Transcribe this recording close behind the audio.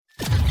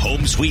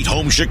Home Sweet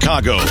Home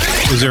Chicago.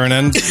 Is there an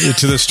end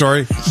to this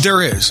story?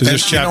 There is. Is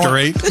this chapter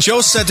 8?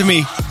 Joe said to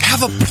me,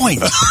 have a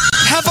point.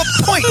 Have a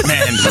point,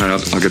 man. All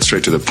right, I'll get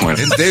straight to the point.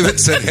 And David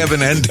said, have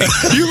an ending.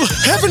 You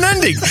have an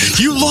ending.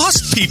 You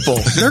lost people.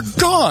 They're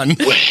gone.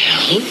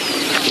 Well,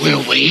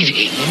 we're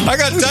waiting. I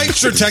got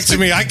Dykstra texting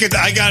me. I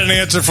got an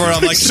answer for it.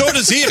 I'm like, so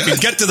does he if you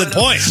get to the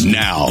point.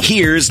 Now,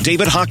 here's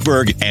David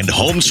Hochberg and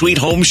Home Sweet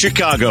Home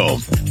Chicago.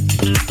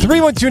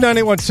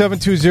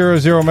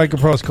 312-981-7200,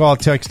 MegaPro's call,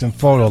 text, and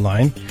photo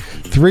line.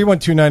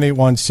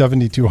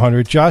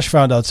 312-981-7200. Josh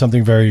found out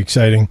something very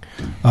exciting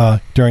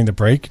during the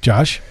break.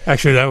 Josh?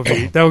 Actually,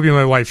 that would be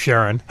my wife,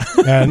 Sharon.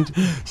 And?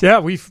 Yeah,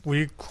 we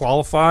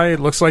qualify. It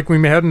looks like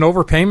we had an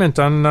overpayment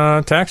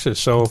on taxes.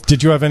 So,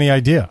 did you have any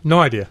idea? No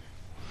idea.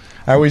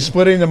 Are we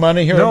splitting the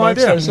money here no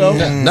amongst idea. ourselves?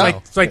 No.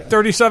 It's like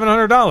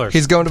 $3,700.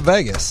 He's going to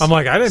Vegas. I'm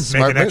like, I didn't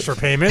make an extra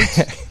payment.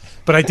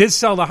 But I did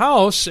sell the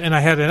house, and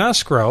I had an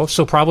escrow,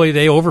 so probably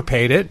they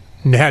overpaid it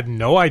and had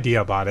no idea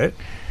about it.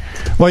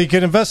 Well, you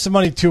can invest the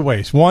money two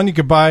ways. One, you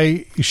could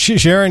buy...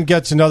 Sharon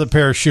gets another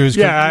pair of shoes. She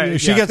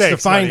gets the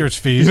finder's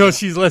fee. You know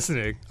she's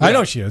listening. I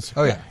know she is.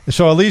 Oh, yeah.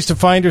 So at least a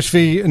finder's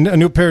fee, a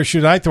new pair of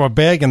shoes. I throw a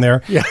bag in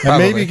there. Yeah, and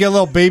maybe you get a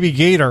little baby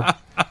gator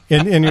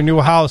in your new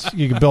house.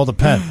 You can build a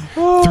pen.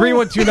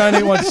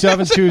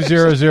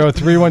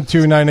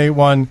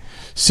 312-981-7200.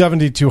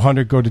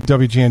 312-981-7200. Go to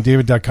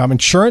WGNDavid.com.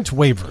 Insurance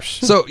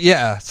waivers. So you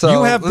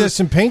have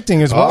this in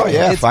painting as well. Oh,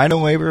 yeah. Find a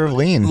waiver of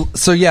lien.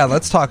 So,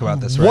 let's talk about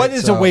this. Right? What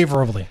is a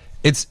waiver of lien?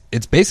 It's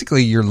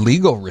basically your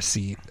legal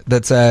receipt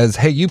that says,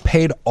 hey, you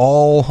paid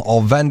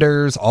all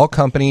vendors, all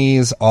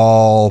companies,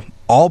 all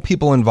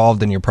people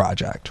involved in your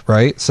project,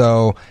 right?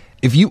 So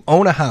if you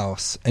own a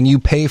house and you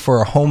pay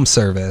for a home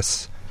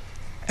service,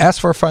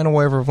 ask for a final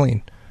waiver of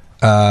lien.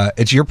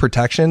 It's your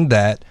protection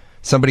that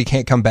somebody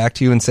can't come back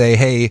to you and say,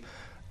 hey,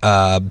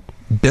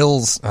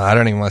 Bill's, I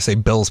don't even want to say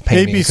Bill's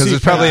painting because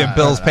it's probably a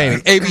Bill's painting.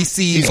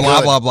 ABC,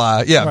 blah, blah,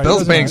 blah. Yeah, right,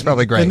 Bill's painting's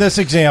probably great. In this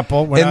example,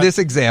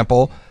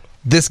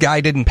 this guy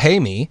didn't pay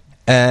me,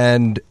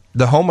 and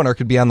the homeowner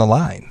could be on the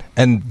line,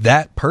 and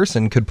that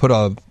person could put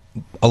a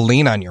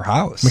lien on your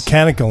house.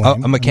 Mechanical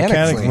lien. A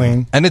mechanics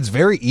lien. And it's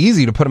very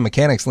easy to put a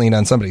mechanics lien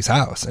on somebody's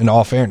house, in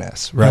all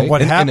fairness, right? And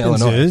what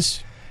happens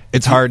is...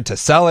 It's hard to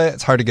sell it.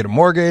 It's hard to get a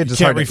mortgage. You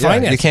can't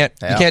refinance. You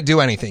can't do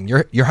anything.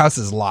 Your house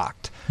is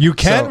locked. You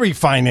can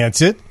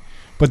refinance it,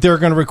 but they're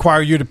going to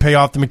require you to pay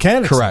off the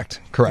mechanics.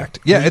 Correct.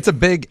 Yeah, it's a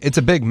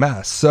big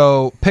mess.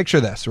 So picture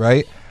this,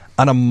 right?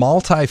 On a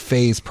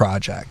multi-phase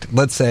project,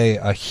 let's say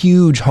a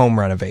huge home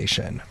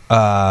renovation,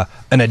 an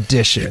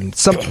addition,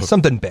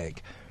 something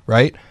big,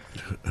 right?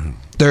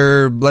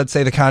 Let's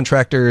say the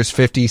contractor is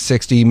 50,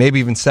 60,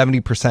 maybe even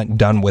 70%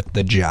 done with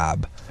the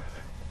job.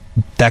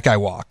 That guy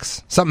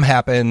walks. Something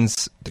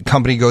happens. The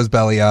company goes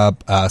belly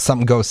up.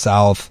 Something goes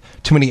south.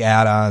 Too many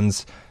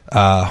add-ons.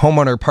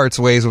 Homeowner parts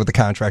ways with the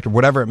contractor,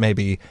 whatever it may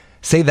be.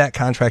 Say that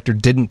contractor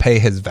didn't pay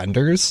his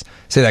vendors.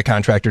 Say that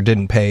contractor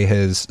didn't pay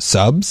his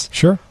subs.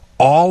 Sure.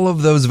 All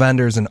of those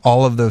vendors and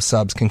all of those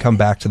subs can come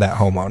back to that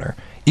homeowner,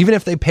 even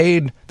if they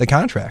paid the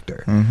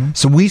contractor. Mm-hmm.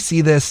 So we see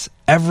this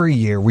every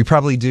year. We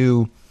probably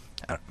do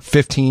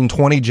 15,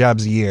 20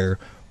 jobs a year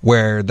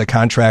where the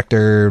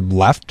contractor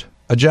left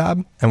a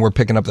job and we're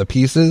picking up the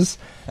pieces,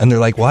 and they're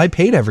like, well, I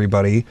paid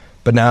everybody,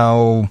 but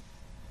now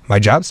my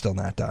job's still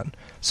not done.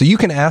 So you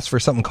can ask for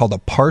something called a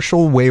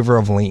partial waiver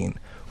of lien,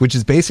 which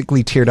is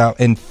basically tiered out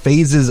in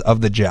phases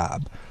of the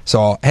job.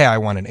 So, hey, I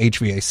want an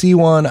HVAC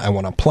one, I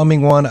want a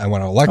plumbing one, I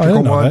want an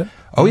electrical one.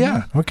 Oh,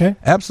 yeah. Okay.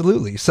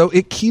 Absolutely. So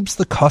it keeps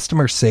the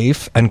customer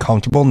safe and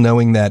comfortable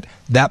knowing that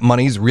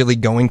money's really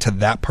going to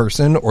that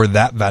person or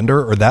that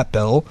vendor or that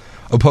bill,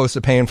 opposed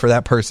to paying for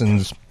that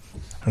person's,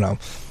 I don't know,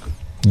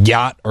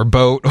 yacht or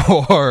boat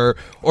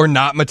or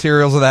not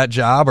materials of that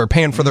job, or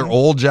paying for their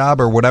old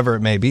job or whatever it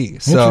may be.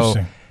 So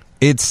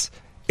it's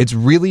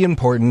really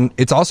important.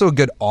 It's also a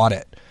good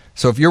audit.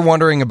 So if you're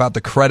wondering about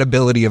the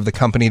credibility of the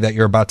company that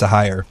you're about to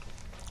hire,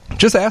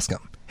 just ask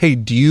them, hey,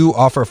 do you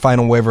offer a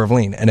final waiver of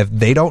lien? And if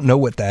they don't know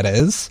what that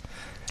is,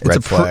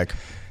 red flag.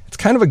 It's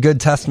kind of a good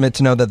testament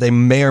to know that they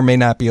may or may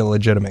not be a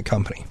legitimate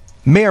company.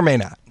 May or may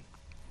not.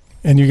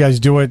 And you guys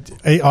do it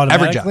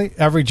automatically?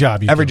 Every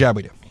job. Every job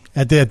we do.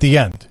 At the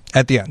end?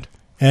 At the end.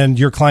 And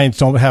your clients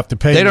don't have to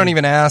pay? They don't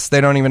even ask.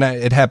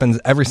 It happens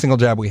every single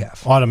job we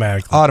have.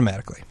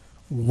 Automatically.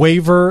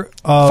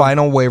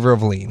 Final waiver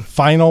of lien.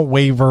 Final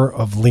waiver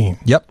of lien.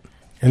 Yep.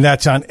 And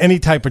that's on any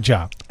type of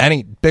job.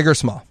 Any, big or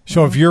small.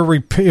 So if you're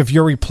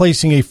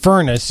replacing a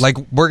furnace, like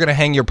we're going to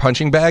hang your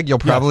punching bag, you'll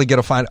probably get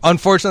a fine.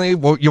 Unfortunately,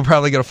 you'll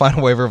probably get a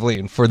final waiver of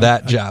lien for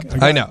that job.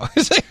 I know.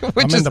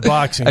 I'm in the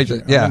boxing.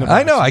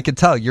 I know. I could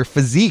tell your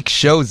physique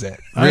shows it.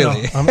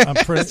 Really. I'm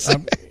pretty.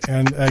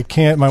 And I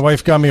can't. My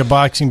wife got me a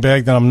boxing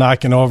bag that I'm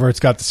knocking over. It's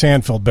got the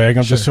Sandfield bag.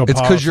 I'm just so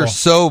powerful. It's because you're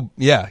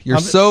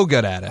so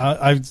good at it.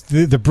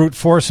 The brute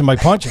force in my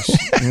punches.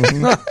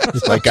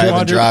 It's like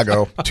Ivan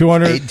Drago.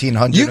 200,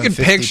 1,800. You can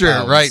picture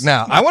it right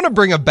now. I want to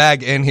bring a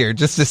bag in here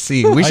just to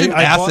see. We should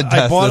acid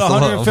test I bought this a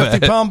little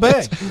bit. 150-pound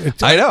bag.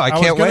 I know. I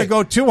can't was wait.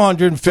 Go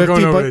 250. We're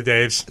going over but to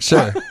Dave's.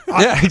 Sure.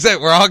 Yeah,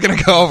 exactly. We're all going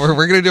to go over.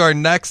 We're going to do our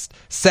next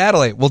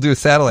satellite. We'll do a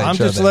satellite. I'm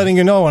show just then. letting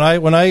you know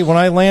when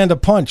I land a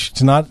punch,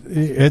 it's not.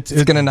 It's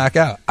going to knock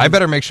out. I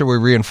better make sure we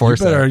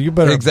reinforce it. You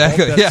better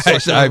exactly. that Yeah,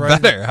 I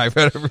right better. I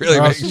better really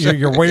make sure.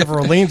 Your waiver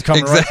of liens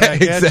coming right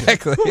back at you.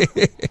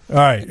 Exactly. All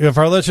right. If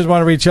our listeners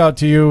want to reach out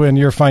to you and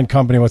your fine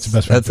company, what's the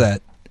best way? That's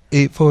that.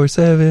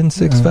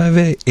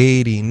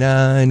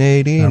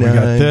 847-658-8989. We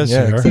got this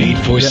here.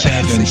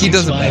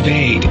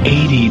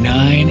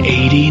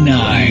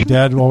 847-658-8989.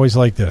 Dad always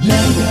like this.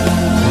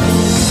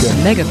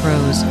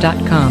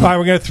 Megapros.com. All right,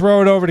 we're going to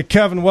throw it over to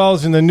Kevin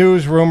Wells in the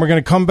newsroom. We're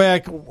going to come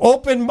back.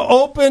 Open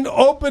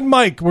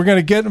mic. We're going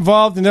to get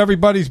involved in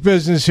everybody's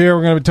business here.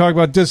 We're going to be talking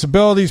about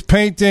disabilities,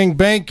 painting,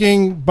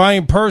 banking,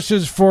 buying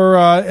purses for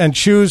and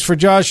shoes for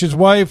Josh's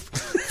wife,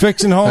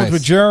 fixing homes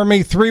with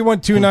Jeremy.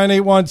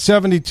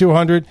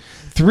 312-981-7200.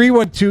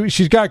 312.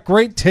 She's got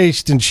great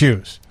taste in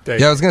shoes.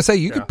 Yeah, I was going to say,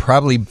 you could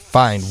probably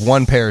find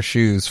one pair of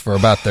shoes for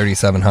about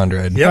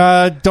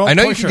 $3,700. Don't I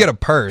know you push could her. get a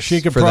purse.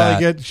 She could for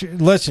probably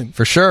that. listen.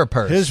 For sure, a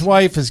purse. His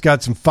wife has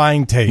got some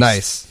fine taste.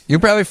 Nice. You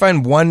probably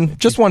find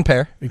just one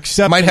pair.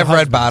 Except might have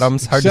husbands. red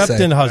bottoms. Hard Except to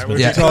say. in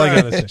husbands. Yeah. That's all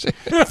I got to say.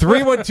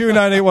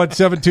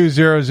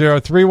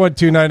 312-981-7200.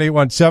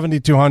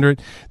 312-981-7200.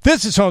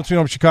 This is Home Sweet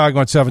Home Chicago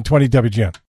on 720 WGN.